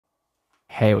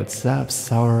Hey, what's up?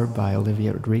 Sour by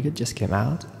Olivia Rodrigo just came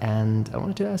out, and I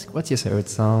wanted to ask, what's your favorite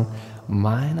song?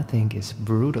 Mine, I think, is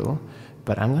Brutal,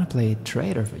 but I'm gonna play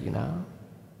Traitor for you now.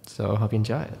 So, hope you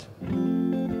enjoy it.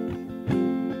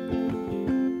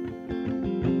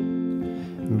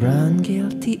 Brown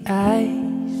guilty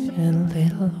eyes and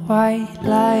little white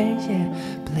lies, yeah,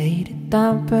 played it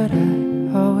down, but I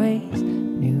always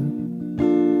knew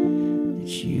that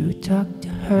you talked to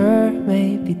her,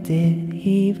 maybe did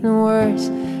even worse.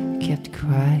 You kept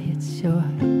quiet so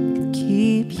I could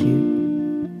keep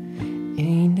you.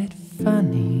 Ain't it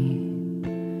funny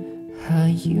how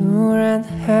you ran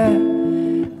her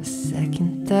the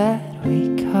second that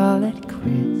we call it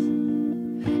quits?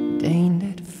 And ain't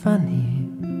it funny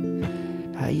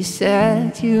how you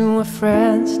said you were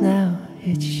friends, now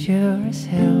it sure as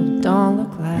hell don't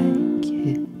look like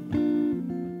it.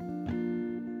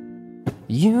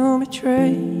 You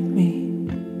betrayed me,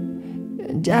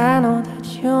 and I know that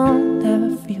you'll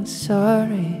never feel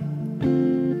sorry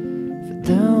for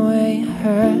the way I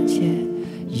hurt you.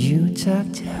 You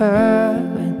talked to her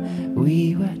when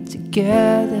we were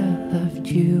together, loved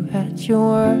you at your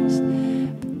worst,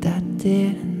 but that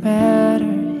didn't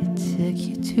matter. It took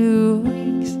you 2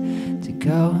 weeks to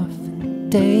go off and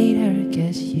date her.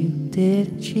 Guess you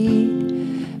didn't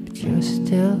cheat, but you're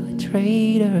still a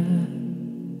traitor.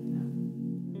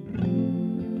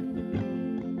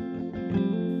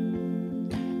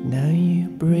 Now you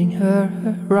bring her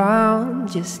around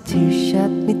just to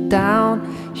shut me down,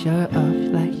 show her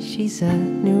off like she's a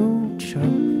new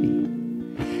trophy.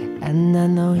 And I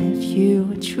know if you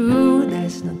were true,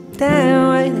 there's no damn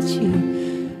way that you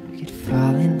could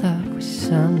fall in love with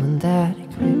someone that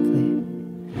quickly.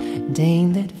 And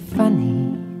ain't that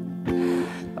funny?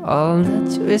 All the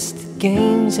twisted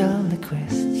games, all the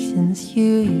questions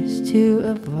you used to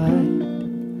avoid.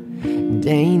 And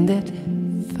ain't that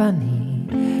funny?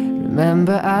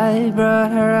 Remember I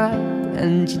brought her up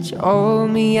and you told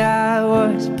me I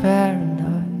was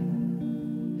paranoid.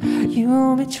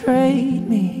 You betrayed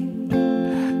me,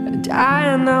 and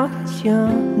I know that you'll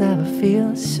never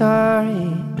feel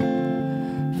sorry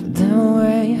for the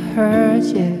way I hurt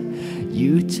you.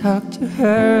 You talked to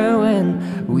her when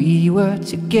we were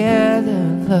together,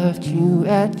 loved you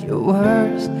at your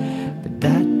worst, but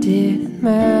that didn't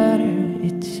matter.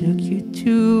 It took you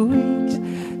 2 weeks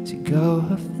to go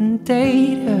off and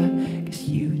date her. Guess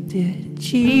you didn't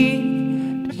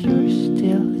cheat, but you're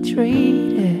still a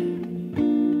traitor.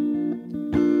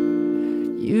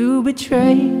 You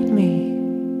betrayed me,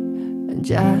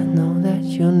 and I know that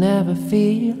you'll never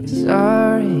feel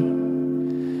sorry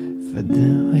for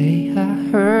the way I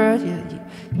hurt you.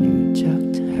 You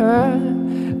talked to her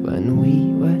when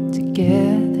we were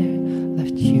together,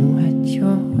 left you at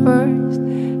your worst,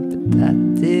 but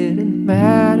that didn't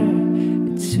matter.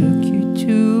 It took you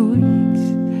 2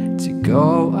 weeks to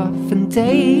go off and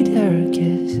date her.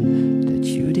 Guess that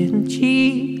you didn't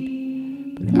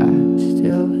cheat, but I'm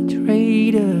still a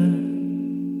traitor.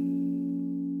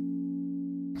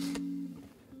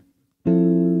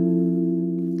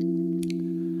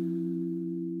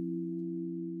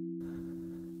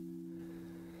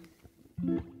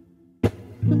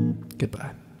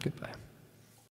 Goodbye.